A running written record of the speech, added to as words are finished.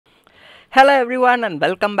Hello everyone and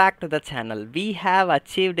welcome back to the channel. We have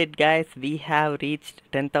achieved it, guys. We have reached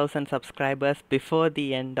 10,000 subscribers before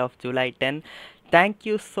the end of July 10. Thank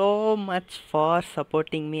you so much for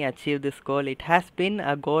supporting me achieve this goal. It has been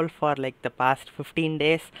a goal for like the past 15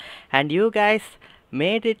 days and you guys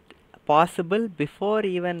made it possible before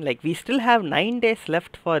even like we still have 9 days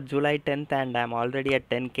left for July 10th and I'm already at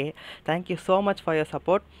 10k. Thank you so much for your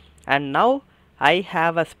support. And now I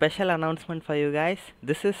have a special announcement for you guys.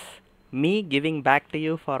 This is me giving back to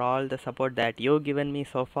you for all the support that you've given me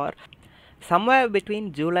so far. Somewhere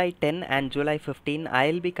between July 10 and July 15,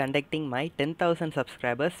 I'll be conducting my 10,000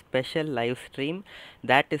 subscribers special live stream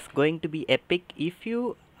that is going to be epic. If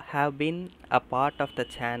you have been a part of the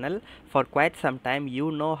channel for quite some time,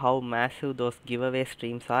 you know how massive those giveaway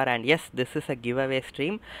streams are, and yes, this is a giveaway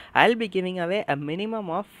stream. I'll be giving away a minimum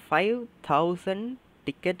of 5,000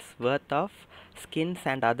 tickets worth of skins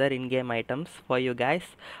and other in-game items for you guys.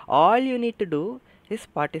 All you need to do is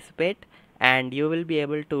participate and you will be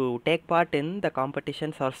able to take part in the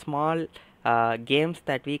competitions or small games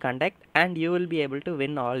that we conduct, and you will be able to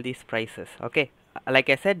win all these prizes. Okay, like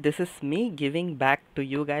I said, this is me giving back to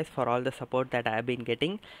you guys for all the support that I have been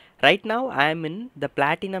getting. Right now I am in the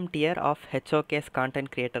platinum tier of HoK's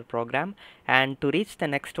content creator program, and to reach the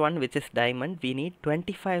next one, which is diamond, we need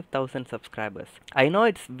 25,000 subscribers. I know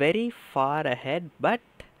it's very far ahead, but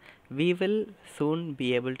we will soon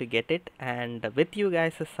be able to get it, and with you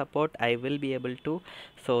guys' support I will be able to.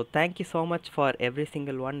 So thank you so much for every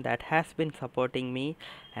single one that has been supporting me.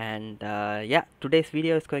 And yeah, today's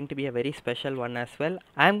video is going to be a very special one as well.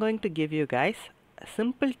 I'm going to give you guys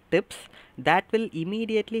simple tips that will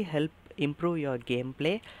immediately help improve your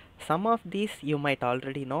gameplay. Some of these you might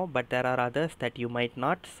already know, but there are others that you might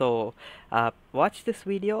not. So watch this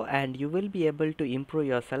video and you will be able to improve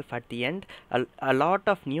yourself at the end. A lot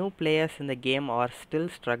of new players in the game are still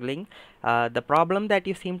struggling. The problem that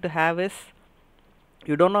you seem to have is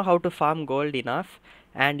you don't know how to farm gold enough,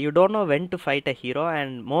 and you don't know when to fight a hero,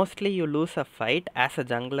 and mostly you lose a fight as a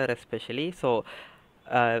jungler especially. So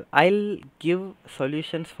I'll give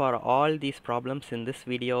solutions for all these problems in this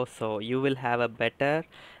video, so you will have a better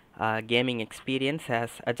gaming experience as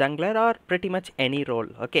a jungler or pretty much any role.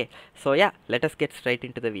 Okay, so yeah, let us get straight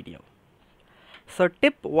into the video. So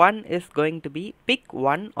tip 1 is going to be pick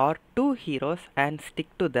 1 or 2 heroes and stick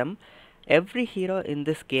to them. Every hero in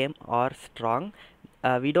this game are strong.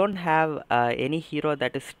 We don't have any hero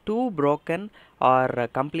that is too broken or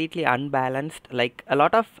completely unbalanced. Like a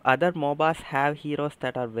lot of other MOBAs have heroes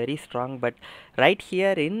that are very strong, but right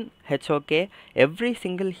here in HoK, every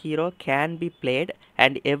single hero can be played,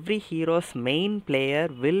 and every hero's main player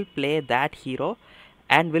will play that hero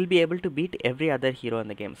and will be able to beat every other hero in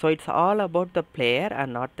the game. So it's all about the player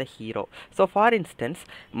and not the hero. So for instance,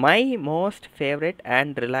 my most favorite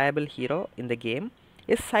and reliable hero in the game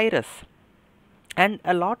is Cyrus. And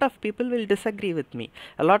a lot of people will disagree with me.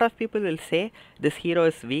 A lot of people will say this hero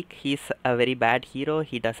is weak, he's a very bad hero,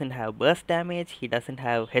 he doesn't have burst damage, he doesn't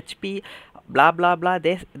have HP, blah blah blah.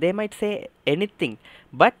 They might say anything,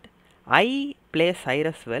 but I play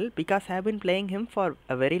Cyrus well because I've been playing him for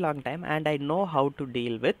a very long time and I know how to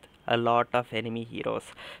deal with a lot of enemy heroes.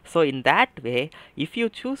 So in that way, if you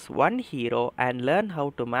choose one hero and learn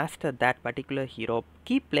how to master that particular hero,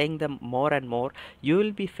 keep playing them more and more, you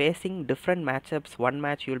will be facing different matchups. One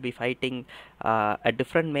match you will be fighting a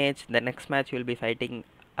different mage, the next match you will be fighting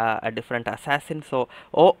a different assassin. So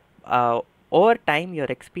over time your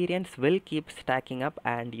experience will keep stacking up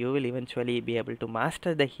and you will eventually be able to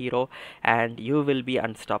master the hero and you will be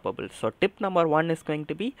unstoppable. So tip number 1 is going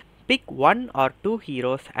to be pick 1 or 2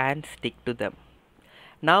 heroes and stick to them.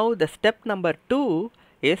 Now the step number 2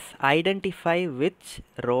 is identify which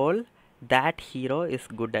role that hero is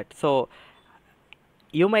good at. So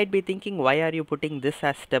you might be thinking, why are you putting this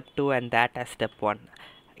as step 2 and that as step 1?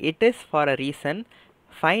 It is for a reason.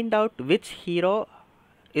 Find out which hero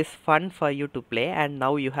is fun for you to play, and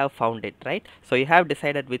now you have found it, right? So you have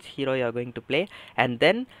decided which hero you are going to play, and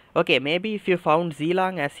then okay, maybe if you found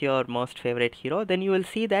Zilong as your most favorite hero, then you will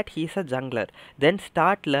see that he's a jungler. Then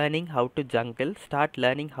start learning how to jungle, start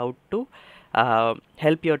learning how to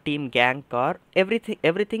help your team gank or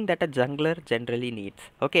everything that a jungler generally needs.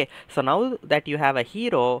 Okay, so now that you have a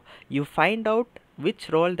hero, you find out which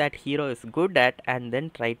role that hero is good at and then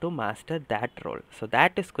try to master that role. So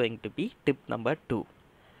that is going to be tip number 2.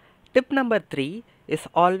 Tip number 3 is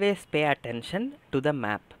always pay attention to the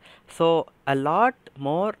map. So a lot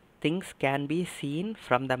more things can be seen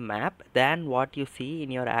from the map than what you see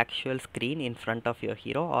in your actual screen in front of your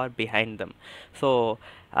hero or behind them. So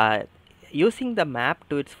using the map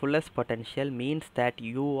to its fullest potential means that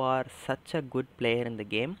you are such a good player in the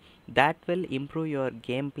game. That will improve your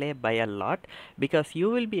gameplay by a lot, because you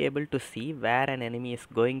will be able to see where an enemy is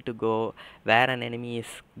going to go, where an enemy is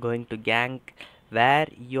going to gank, where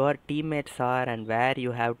your teammates are, and where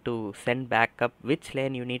you have to send backup, which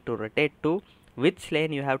lane you need to rotate to, which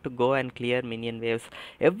lane you have to go and clear minion waves.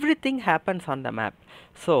 Everything happens on the map.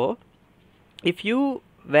 So if you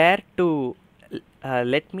were to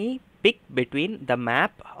let me pick between the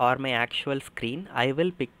map or my actual screen, I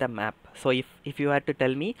will pick the map. So if you had to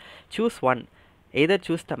tell me choose one, either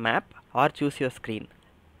choose the map or choose your screen.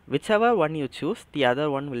 Whichever one you choose, the other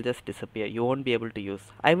one will just disappear. You won't be able to use.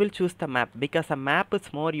 I will choose the map because a map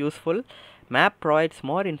is more useful. Map provides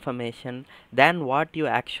more information than what you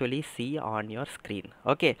actually see on your screen.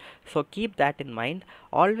 Okay, so keep that in mind.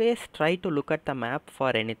 Always try to look at the map for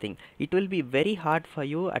anything. It will be very hard for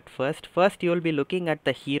you at first. First you will be looking at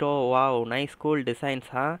the hero. Wow, nice cool designs,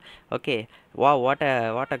 huh? Okay, wow, what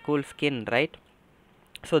a cool skin, right?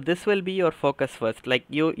 So this will be your focus first. Like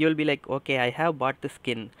you'll be like, okay, I have bought the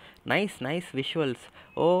skin, nice visuals.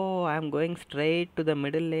 Oh, I'm going straight to the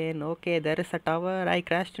middle lane. Okay, there is a tower, I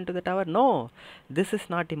crashed into the tower. No, this is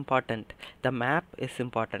not important. The map is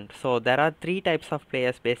important. So there are three types of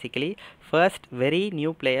players basically. First, very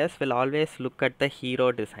new players will always look at the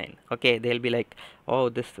hero design. Okay, they'll be like, oh,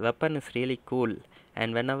 this weapon is really cool,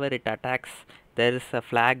 and whenever it attacks, there is a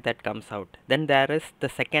flag that comes out. Then there is the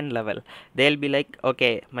second level. They'll be like,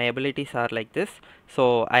 okay, my abilities are like this,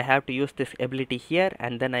 so I have to use this ability here,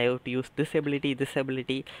 and then I have to use this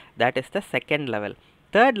ability. That is the second level.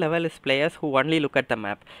 Third level is players who only look at the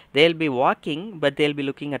map. They'll be walking, but they'll be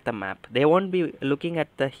looking at the map. They won't be looking at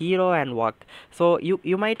the hero and walk. So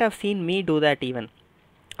you might have seen me do that even.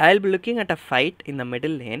 I'll be looking at a fight in the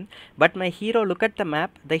middle lane, but my hero, look at the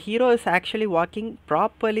map. The hero is actually walking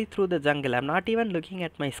properly through the jungle. I'm not even looking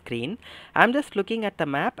at my screen. I'm just looking at the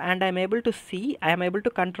map, and I'm able to see, I'm able to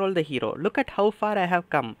control the hero. Look at how far I have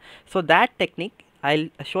come. So that technique, I'll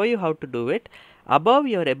show you how to do it. Above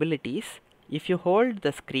your abilities, if you hold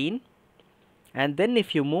the screen, and then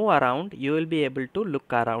if you move around, you will be able to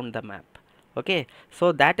look around the map. Okay,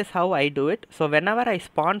 so that is how I do it. So whenever I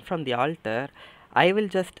spawn from the altar, I will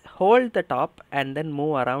just hold the top and then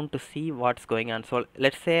move around to see what's going on. So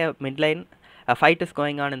let's say a fight is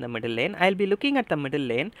going on in the middle lane. I'll be looking at the middle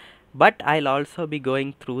lane, but I'll also be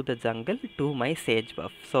going through the jungle to my sage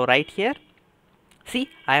buff. So right here, see,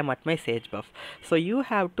 I am at my sage buff. So you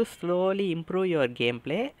have to slowly improve your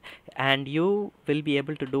gameplay, and you will be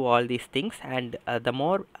able to do all these things. And the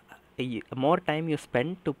more time you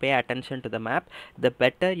spend to pay attention to the map, the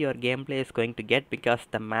better your gameplay is going to get, because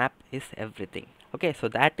the map is everything. Okay, so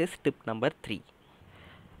that is tip number 3.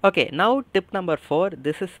 Okay, now tip number 4.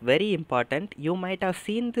 This is very important. You might have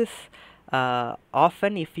seen this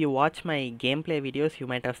often. If you watch my gameplay videos, you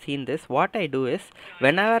might have seen this. What I do is,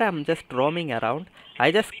 whenever I'm just roaming around,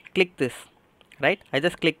 I just click this, right? I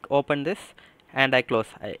just click open this, and I close.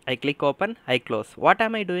 I click open, I close. What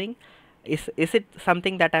am I doing? Is it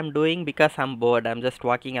something that I'm doing because I'm bored? I'm just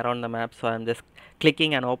walking around the map, so I'm just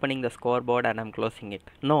clicking and opening the scoreboard and I'm closing it.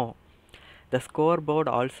 No, the scoreboard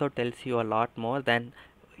also tells you a lot more than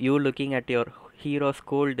you looking at your hero's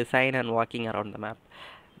cool design and walking around the map.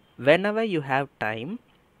 Whenever you have time,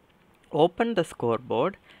 open the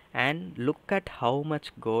scoreboard and look at how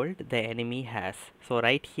much gold the enemy has. So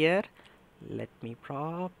right here, let me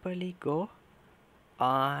properly go,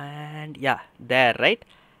 and yeah, there, right?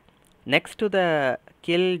 Next to the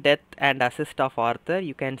kill, death and assist of Arthur,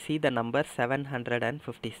 you can see the number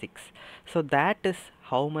 756. So that is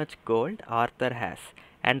how much gold Arthur has.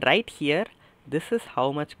 And right here, this is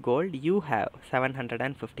how much gold you have,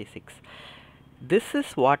 756. This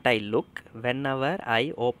is what I look whenever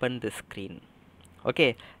I open this screen.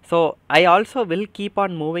 Okay, so I also will keep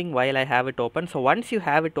on moving while I have it open. So once you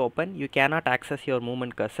have it open, you cannot access your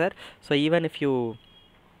movement cursor. So even if you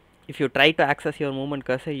try to access your movement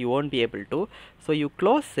cursor, you won't be able to. So you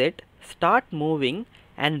close it, start moving,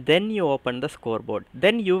 and then you open the scoreboard.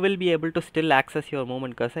 Then you will be able to still access your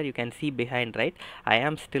movement cursor. You can see behind, right? I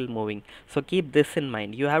am still moving. So keep this in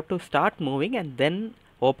mind. You have to start moving and then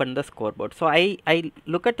open the scoreboard. So I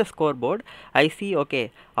look at the scoreboard. I see,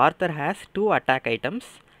 okay, Arthur has 2 attack items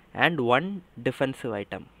and 1 defensive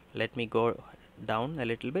item. Let me go down a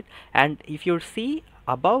little bit, and if you see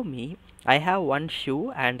above me, I have 1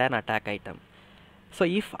 shoe and an attack item. So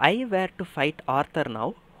if I were to fight Arthur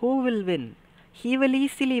now, who will win? He will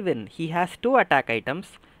easily win. He has 2 attack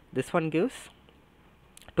items. This one gives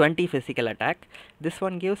 20 physical attack, this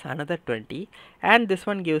one gives another 20, and this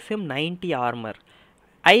one gives him 90 armor.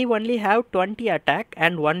 I only have 20 attack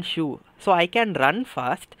and 1 shoe, so I can run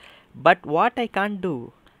fast, but what I can't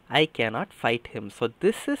do, I cannot fight him. So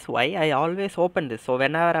this is why I always open this. So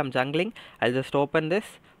whenever I'm jungling, I'll just open this.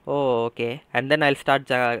 Oh, okay, and then I'll start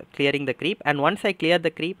clearing the creep, and once I clear the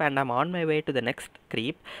creep and I'm on my way to the next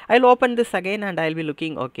creep, I'll open this again and I'll be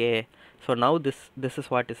looking, okay, so now this is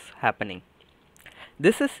what is happening.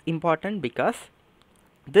 This is important because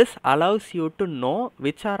this allows you to know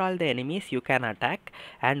which are all the enemies you can attack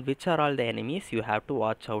and which are all the enemies you have to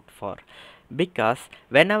watch out for. Because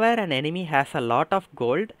whenever an enemy has a lot of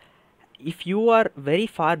gold, if you are very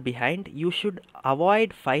far behind, you should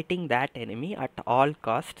avoid fighting that enemy at all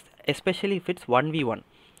costs, especially if it's 1v1.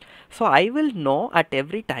 So I will know at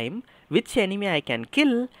every time which enemy I can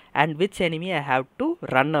kill and which enemy I have to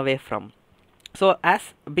run away from. So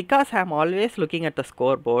because I am always looking at the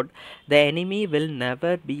scoreboard, the enemy will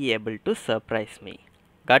never be able to surprise me.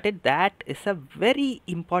 Got it? That is a very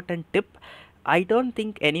important tip. I don't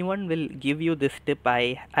think anyone will give you this tip.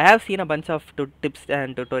 I have seen a bunch of tips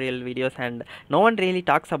and tutorial videos and no one really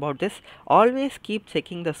talks about this. Always keep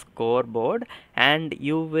checking the scoreboard and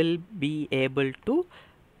you will be able to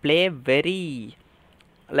play very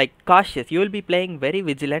cautious. You will be playing very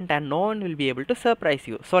vigilant and no one will be able to surprise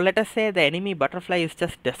you. So let us say the enemy butterfly is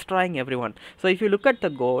just destroying everyone. So if you look at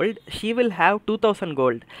the gold, she will have 2000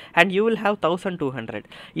 gold and you will have 1200.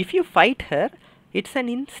 If you fight her, it's an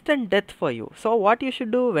instant death for you. So what you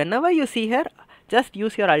should do, whenever you see her, just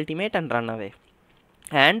use your ultimate and run away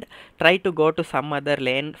and try to go to some other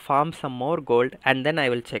lane, farm some more gold, and then I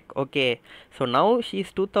will check. Okay, so now she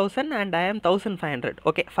is 2000 and I am 1500.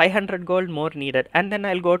 Okay, 500 gold more needed, and then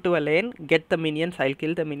I'll go to a lane, get the minions, I'll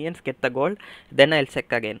kill the minions, get the gold, then I'll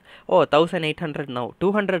check again. Oh, 1800 now,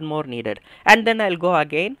 200 more needed, and then I'll go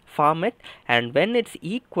again, farm it, and when it's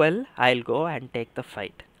equal, I'll go and take the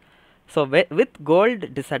fight. So with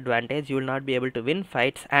gold disadvantage, you will not be able to win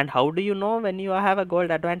fights. And how do you know when you have a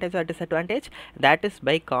gold advantage or disadvantage? That is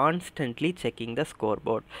by constantly checking the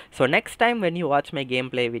scoreboard. So next time when you watch my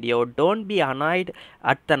gameplay video, don't be annoyed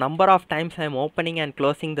at the number of times I am opening and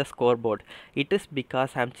closing the scoreboard. It is because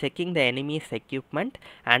I am checking the enemy's equipment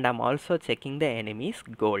and I am also checking the enemy's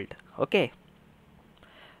gold. Okay.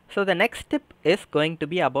 So the next tip is going to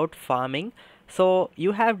be about farming. So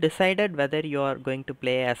you have decided whether you are going to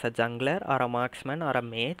play as a jungler or a marksman or a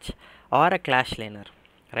mage or a clash laner,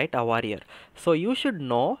 right? A warrior. So you should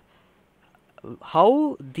know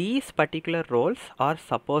how these particular roles are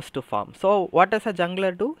supposed to farm. So what does a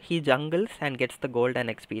jungler do? He jungles and gets the gold and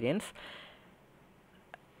experience.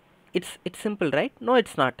 It's simple, right? No,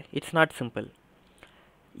 it's not. It's not simple.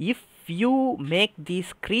 If you make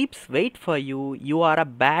these creeps wait for you, you are a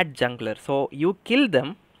bad jungler. So you kill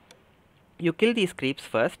them. You kill these creeps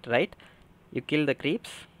first, right? You kill the creeps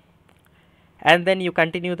and then you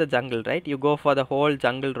continue the jungle, right? You go for the whole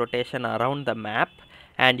jungle rotation around the map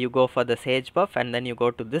and you go for the sage buff and then you go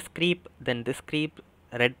to this creep, then this creep,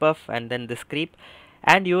 red buff, and then this creep,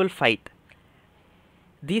 and you will fight.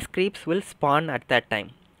 These creeps will spawn at that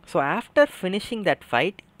time. So after finishing that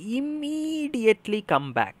fight, immediately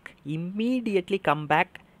come back. Immediately come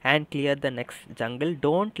back and clear the next jungle.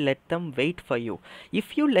 Don't let them wait for you.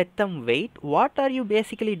 If you let them wait, what are you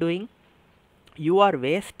basically doing? You are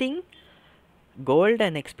wasting gold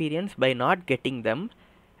and experience by not getting them,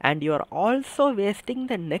 and you are also wasting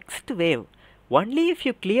the next wave. Only if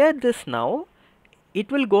you clear this now,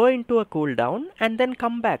 it will go into a cooldown and then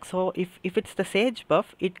come back. So if it's the sage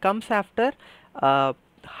buff, it comes after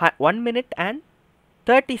 1 minute and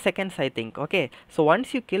 30 seconds, I think. Okay, so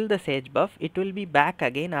once you kill the sage buff, it will be back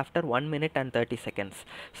again after 1 minute and 30 seconds.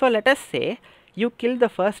 So let us say you kill the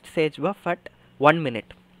first sage buff at 1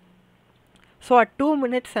 minute. So at 2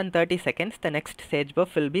 minutes and 30 seconds, the next sage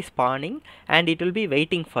buff will be spawning and it will be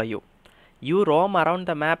waiting for you. You roam around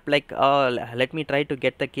the map like, let me try to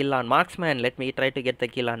get the kill on marksman, let me try to get the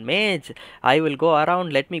kill on mage, I will go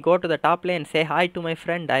around, let me go to the top lane, say hi to my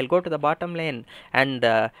friend, I'll go to the bottom lane and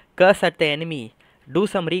curse at the enemy, do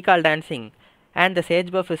some recall dancing, and the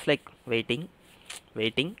sage buff is like waiting,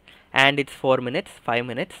 and it's 4 minutes, 5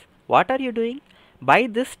 minutes. What are you doing? By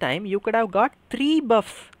this time you could have got 3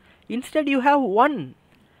 buffs, instead you have 1.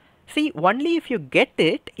 See, only if you get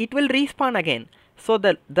it, it will respawn again. So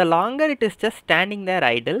the longer it is just standing there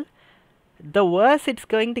idle, the worse it's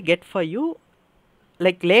going to get for you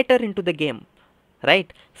like later into the game,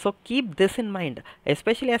 right? So keep this in mind,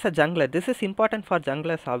 especially as a jungler. This is important for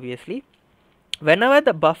junglers obviously. whenever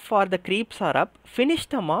the buff or the creeps are up, finish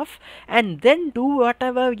them off and then do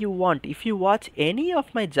whatever you want. If you watch any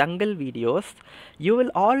of my jungle videos, you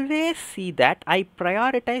will always see that I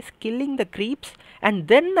prioritize killing the creeps and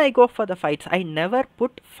then I go for the fights. I never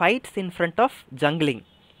put fights in front of jungling.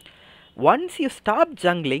 Once you stop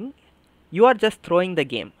jungling, you are just throwing the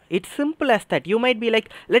game. It's simple as that. You might be like,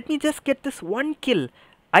 let me just get this one kill.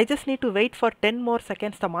 I just need to wait for 10 more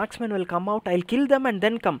seconds. The marksman will come out. I'll kill them and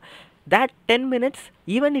then come. That 10 minutes,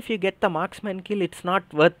 even if you get the marksman kill, it's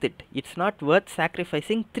not worth it. It's not worth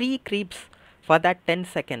sacrificing 3 creeps for that 10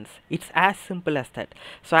 seconds. It's as simple as that.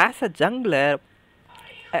 So as a jungler,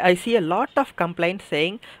 I see a lot of complaints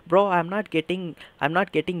saying, bro, I'm not getting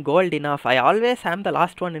gold enough. I always am the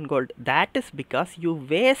last one in gold. That is because you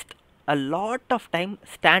waste a lot of time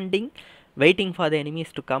standing, waiting for the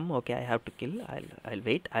enemies to come. Okay, I have to kill. I'll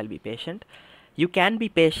wait. I'll be patient. You can be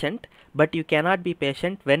patient, but you cannot be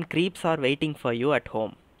patient when creeps are waiting for you at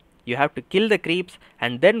home. You have to kill the creeps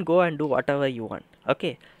and then go and do whatever you want.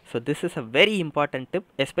 Okay, so this is a very important tip,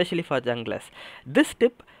 especially for junglers. This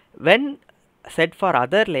tip, when said for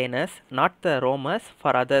other laners, not the roamers,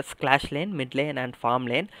 for others, clash lane, mid lane and farm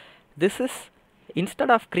lane, this is, instead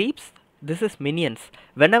of creeps, this is minions.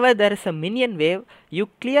 Whenever there is a minion wave, you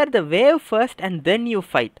clear the wave first and then you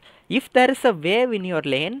fight. If there is a wave in your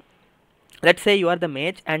lane, let's say you are the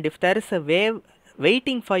mage, and if there is a wave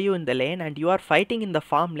waiting for you in the lane and you are fighting in the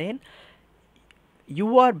farm lane,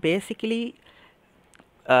 you are basically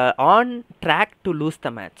on track to lose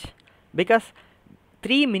the match, because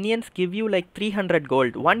 3 minions give you like 300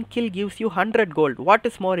 gold. 1 kill gives you 100 gold. What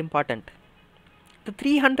is more important? The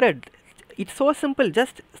 300. It's so simple.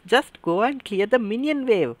 Just go and clear the minion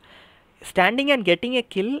wave. Standing and getting a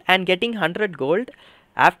kill and getting 100 gold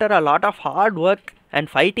after a lot of hard work and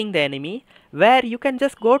fighting the enemy, where you can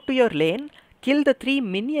just go to your lane, kill the 3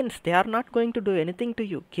 minions. They are not going to do anything to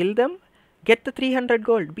you. Kill them, get the 300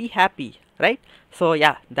 gold, be happy, right? So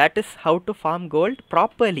yeah, that is how to farm gold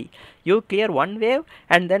properly. You clear one wave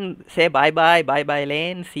and then say bye bye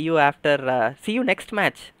lane, see you after, see you next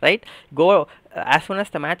match, right? Go, as soon as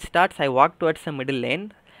the match starts, I walk towards the middle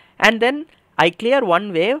lane and then I clear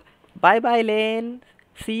one wave, bye bye lane,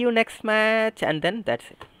 see you next match, and then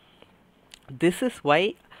that's it. This is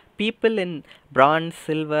why people in bronze,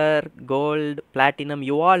 silver, gold, platinum,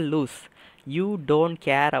 you all lose. You don't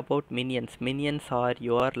care about minions. Minions are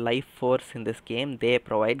your life force in this game. They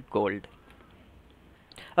provide gold.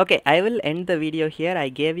 Okay, I will end the video here. I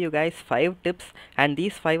gave you guys 5 tips and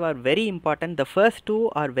these 5 are very important. The first 2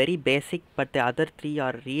 are very basic, but the other 3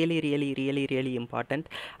 are really important.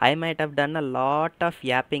 I might have done a lot of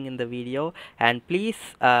yapping in the video, and please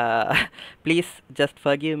please just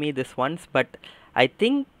forgive me this once, but I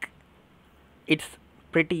think it's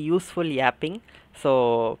pretty useful yapping.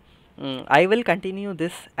 So I will continue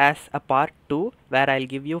this as a part 2, where I'll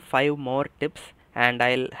give you 5 more tips and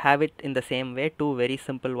I'll have it in the same way, 2 very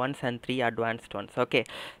simple ones and 3 advanced ones. Okay,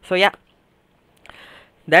 so yeah,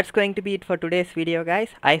 that's going to be it for today's video, guys.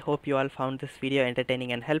 I hope you all found this video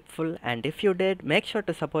entertaining and helpful, and if you did, make sure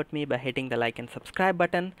to support me by hitting the like and subscribe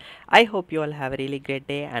button. I hope you all have a really great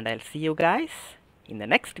day, and I'll see you guys in the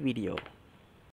next video.